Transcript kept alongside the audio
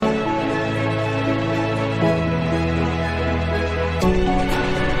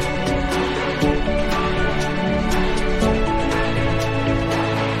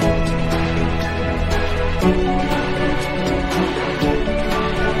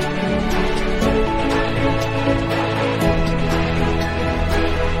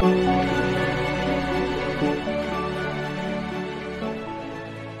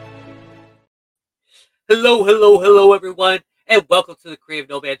Hello, everyone, and welcome to the Creative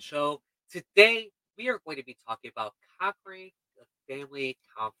Nomad Show. Today, we are going to be talking about conquering the family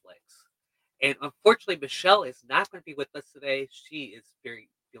conflicts. And unfortunately, Michelle is not going to be with us today. She is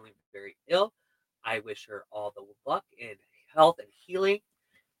feeling very ill. I wish her all the luck and health and healing,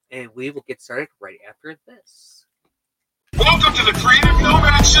 and we will get started right after this. Welcome to the Creative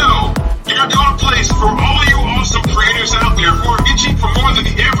Nomad Show, your go-to place for all you awesome creators out there who are itching for more than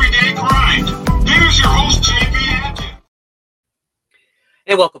the everyday grind. Here's your host, JB.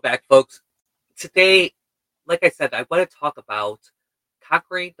 And welcome back, folks. Today, like I said, I want to talk about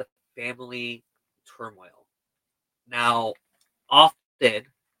conquering the family turmoil. Now, often,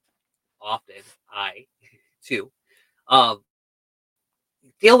 I, too, um,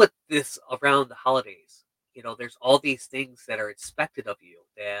 deal with this around the holidays. There's all these things that are expected of you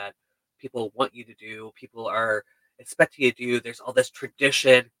that people want you to do, people are expecting you to do. There's all this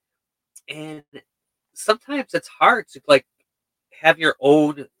tradition, and sometimes it's hard to have your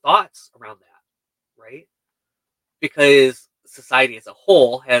own thoughts around that, right? Because society as a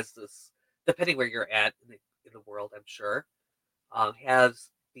whole has this, depending where you're at in the world, I'm sure, has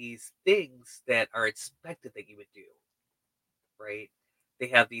these things that are expected that you would do, right? They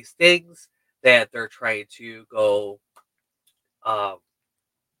have these things that they're trying to go, um,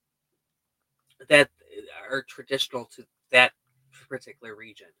 that are traditional to that particular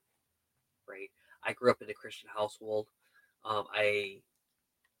region, right? I grew up in a Christian household. I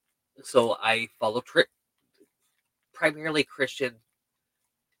so I follow primarily Christian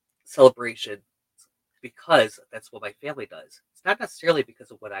celebration because that's what my family does. It's not necessarily because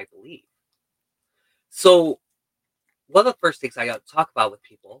of what I believe. So one of the first things I talk about with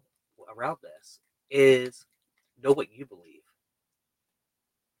people around this is know what you believe.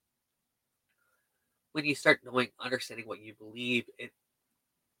 When you start understanding what you believe, it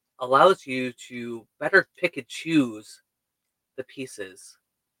allows you to better pick and choose the pieces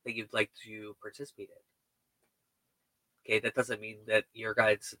that you'd like to participate in. Okay, that doesn't mean that you're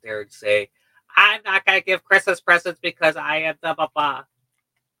going to sit there and say, I'm not going to give Christmas presents because I am blah, blah, blah.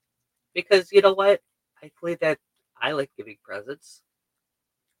 Because you know what? I believe that I like giving presents.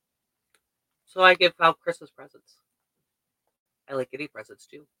 So I give out Christmas presents. I like getting presents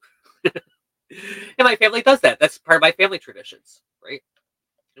too. And my family does that. That's part of my family traditions, right?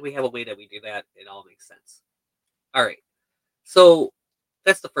 And we have a way that we do that. It all makes sense. All right. So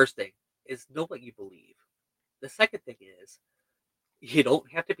that's the first thing, is know what you believe. The second thing is, you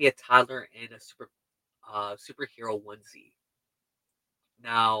don't have to be a toddler in a superhero onesie.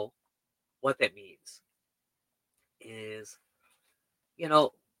 Now, what that means is, you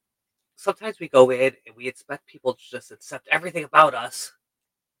know, sometimes we go in and we expect people to just accept everything about us,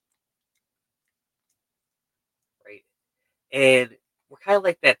 right? And we're kind of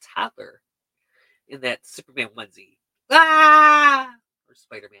like that toddler in that Superman onesie. Ah! Or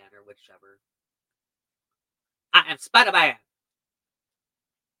Spider-Man or whichever. I am Spider-Man!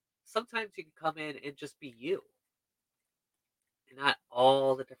 Sometimes you can come in and just be you. And not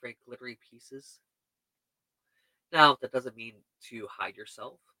all the different glittery pieces. Now, that doesn't mean to hide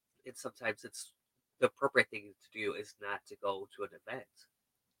yourself. And sometimes the appropriate thing to do is not to go to an event.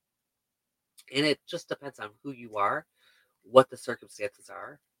 And it just depends on who you are, what the circumstances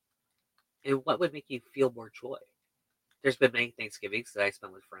are, and what would make you feel more joy. There's been many Thanksgivings that I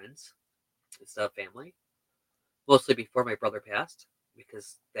spent with friends instead of family, mostly before my brother passed,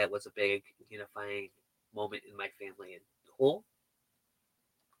 because that was a big unifying moment in my family and whole.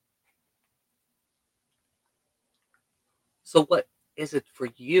 So what is it for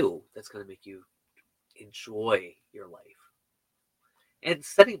you that's going to make you enjoy your life? And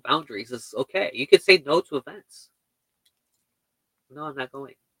setting boundaries is okay. You could say no to events. No, I'm not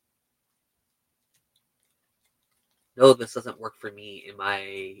going. No, this doesn't work for me in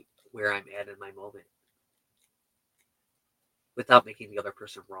where I'm at in my moment. Without making the other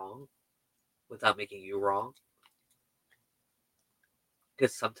person wrong. Without making you wrong.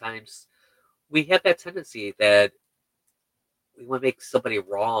 Because sometimes we have that tendency that we want to make somebody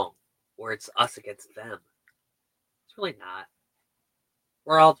wrong, or it's us against them. It's really not.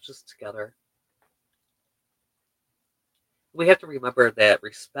 We're all just together. We have to remember that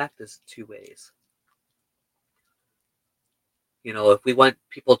respect is two ways. If we want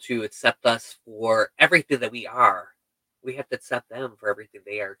people to accept us for everything that we are, we have to accept them for everything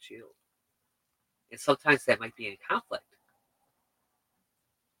they are too. And sometimes that might be in conflict.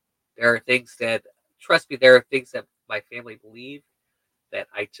 There are things that, trust me, there are things that my family believe that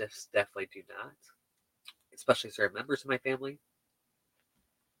I just definitely do not, especially certain members of my family.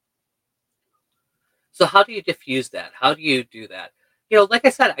 So how do you diffuse that? How do you do that? Like I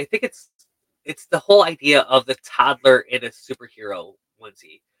said, I think it's It's the whole idea of the toddler in a superhero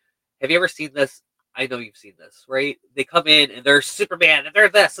onesie. Have you ever seen this? I know you've seen this, right? They come in and they're Superman and they're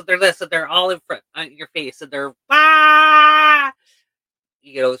this and they're this and they're all in front on your face and they're trying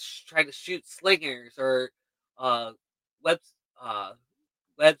to shoot slingers or webs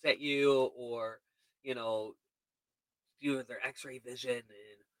webs at you, or doing their X-ray vision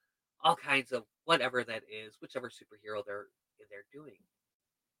and all kinds of whatever that is, whichever superhero they're doing.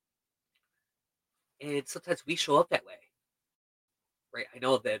 And sometimes we show up that way, right? I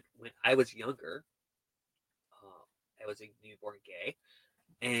know that when I was younger, I was a newborn gay,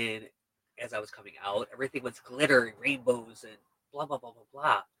 and as I was coming out, everything was glitter and rainbows and blah blah blah blah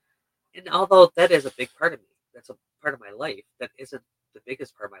blah. And although that is a big part of me, that's a part of my life, that isn't the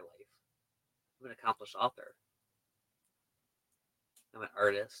biggest part of my life. I'm an accomplished author. I'm an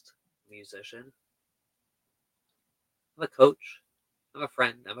artist, musician. I'm a coach. I'm a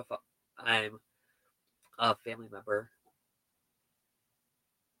friend. I'm a family member.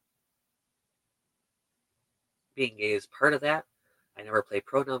 Being gay is part of that. I never play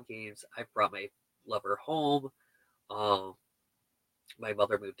pronoun games. I brought my lover home. My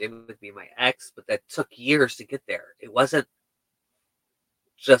mother moved in with me, my ex, but that took years to get there. It wasn't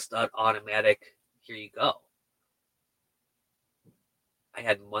just an automatic, here you go. I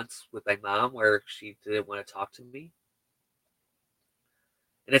had months with my mom where she didn't want to talk to me.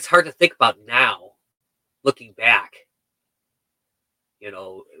 And it's hard to think about now, looking back.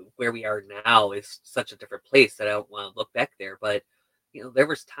 Where we are now is such a different place that I don't want to look back there. But, there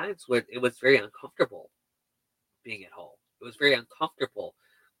was times where it was very uncomfortable being at home. It was very uncomfortable.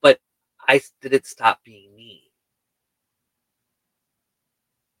 But I didn't stop being me.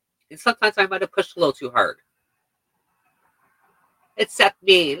 And sometimes I might have pushed a little too hard. Accept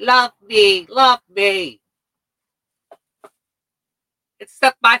me, love me, love me.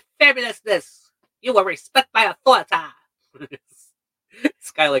 Accept my fabulousness. You will respect my authority.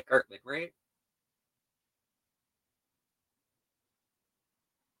 Skylar Cartman, right?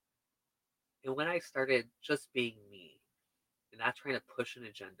 And when I started just being me, and not trying to push an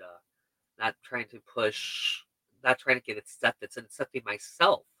agenda, not trying to get acceptance, and accepting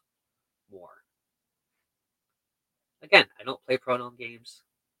myself more. Again, I don't play pronoun games.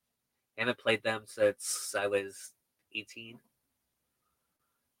 I haven't played them since I was 18.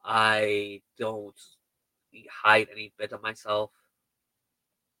 I don't hide any bit of myself.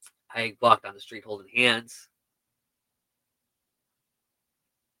 I walk down the street holding hands.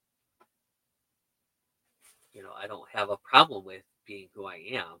 I don't have a problem with being who I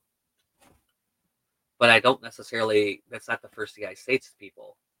am. But I don't necessarily, that's not the first thing I say to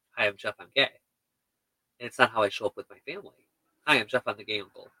people. Hi, I'm Jeff, I'm gay. And it's not how I show up with my family. Hi, I'm Jeff, I'm the gay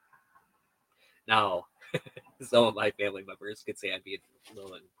uncle. Now, some of my family members could say I'd be a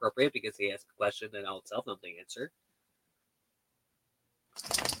little inappropriate because they ask a question and I'll tell them the answer.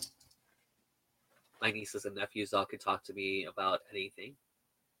 My nieces and nephews all can talk to me about anything.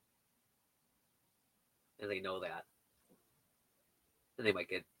 And they know that. And they might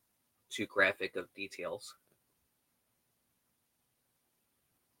get too graphic of details.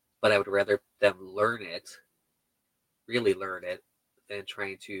 But I would rather them learn it, really learn it, than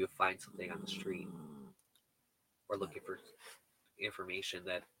trying to find something on the street or looking for information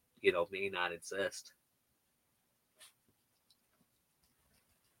that, may not exist.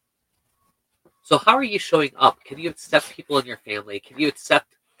 So how are you showing up? Can you accept people in your family? Can you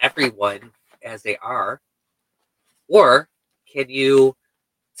accept everyone as they are? Or can you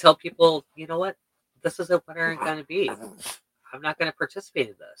tell people, you know what? This isn't what I'm going to be. I'm not going to participate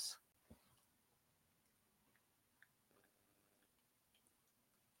in this.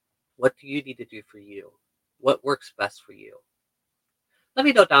 What do you need to do for you? What works best for you? Let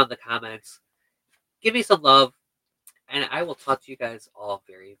me know down in the comments. Give me some love. And I will talk to you guys all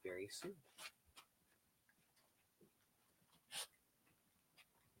very, very soon.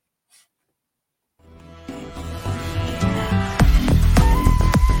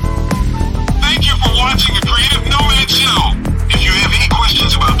 Thank you for watching the Creative Nomad Show. If you have any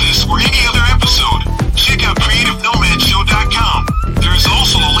questions about this or any other episode, check out creativenomadshow.com. There is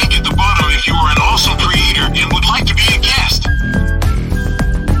also a link at the bottom if you are an awesome creator and would like to be a guest.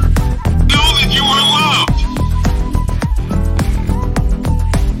 Know that you are loved.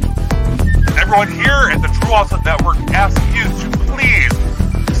 Everyone here at the True Awesome Network asks you to please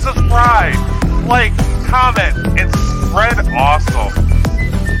subscribe, like, comment, and